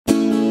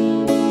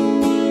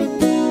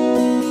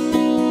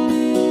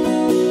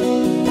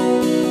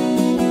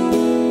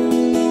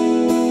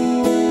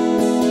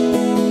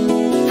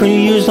For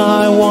years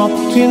I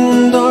walked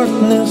in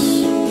darkness,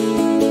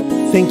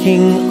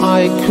 thinking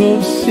I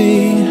could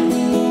see.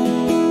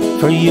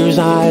 For years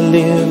I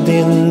lived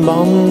in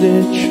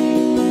bondage,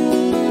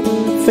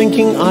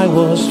 thinking I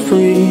was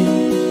free.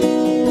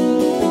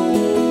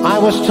 I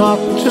was taught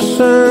to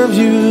serve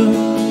you,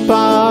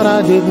 but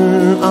I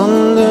didn't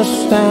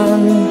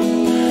understand.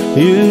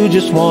 You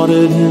just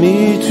wanted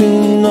me to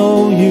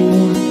know you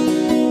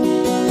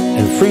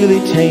and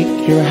freely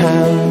take your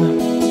hand.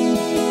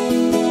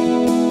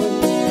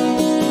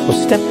 Well,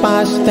 step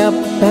by step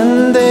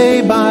and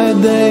day by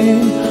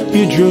day,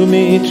 you drew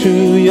me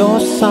to your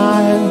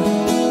side.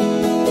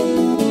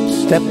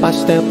 Step by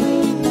step,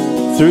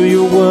 through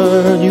your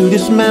word, you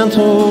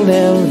dismantled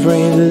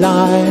every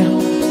lie.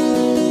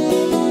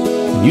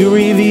 You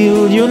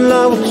revealed your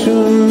love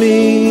to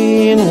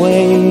me in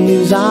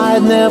ways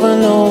I'd never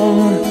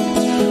known.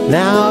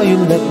 Now you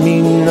let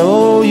me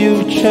know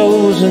you've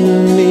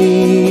chosen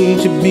me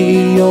to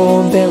be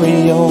your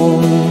very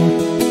own.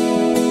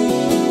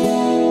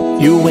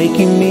 You're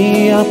waking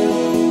me up,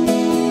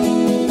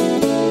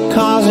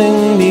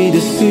 causing me to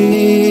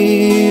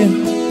see.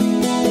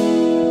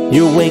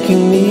 You're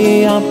waking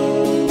me up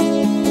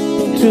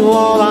to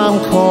all I'm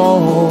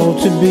called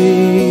to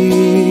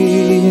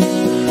be.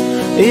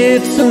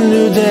 It's a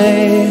new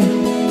day,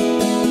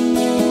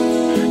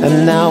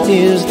 and now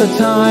is the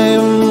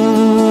time.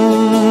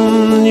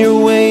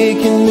 You're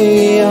waking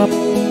me up,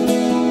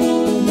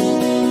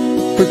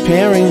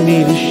 preparing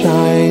me to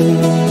shine.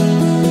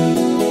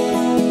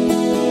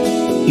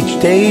 Each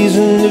day's a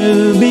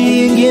new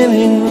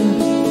beginning,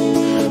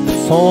 the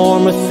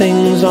former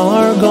things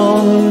are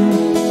gone.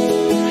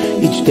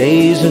 Each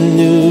day's a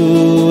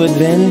new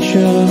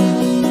adventure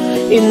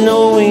in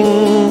knowing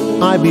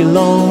I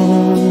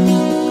belong.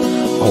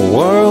 A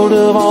world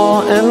of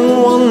awe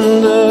and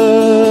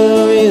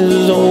wonder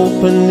is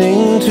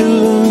opening to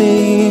me.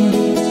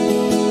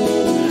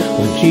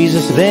 With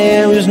Jesus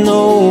there is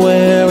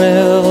nowhere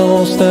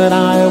else that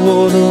I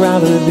would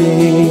rather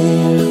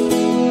be.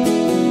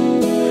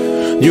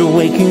 You're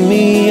waking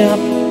me up,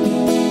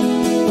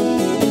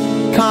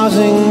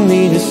 causing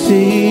me to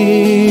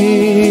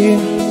see.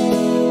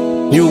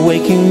 You're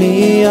waking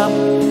me up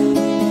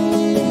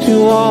to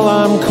all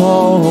I'm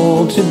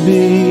called to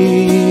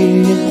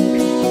be.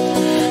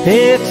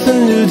 It's a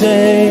new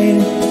day,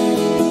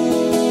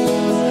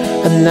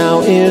 and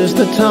now is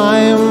the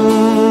time.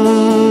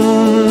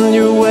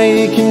 You're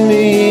waking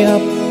me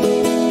up,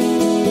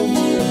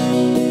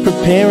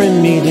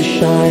 preparing me to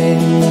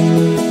shine.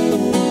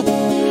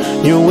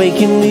 You're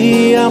waking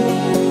me up,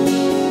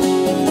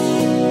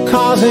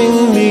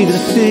 causing me to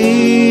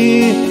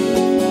see.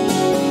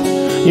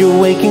 You're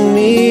waking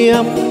me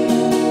up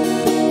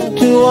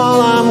to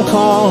all I'm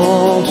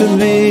called to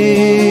be.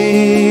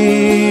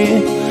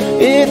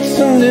 It's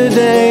a new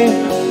day,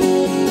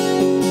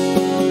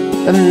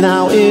 and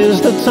now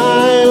is the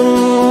time.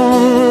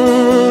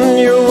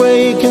 You're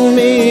waking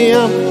me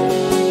up,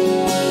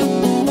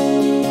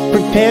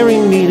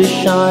 preparing me to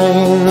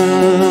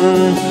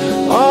shine.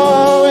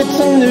 Oh, it's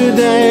a new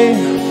day,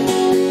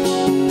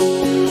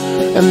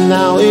 and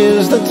now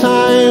is the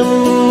time.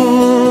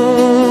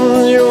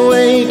 You're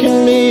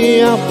waking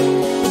me up,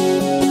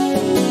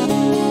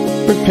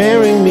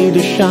 preparing me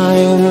to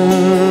shine.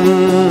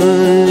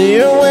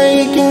 You're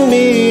waking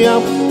me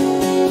up,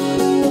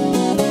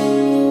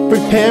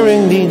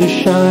 preparing me to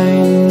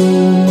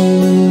shine.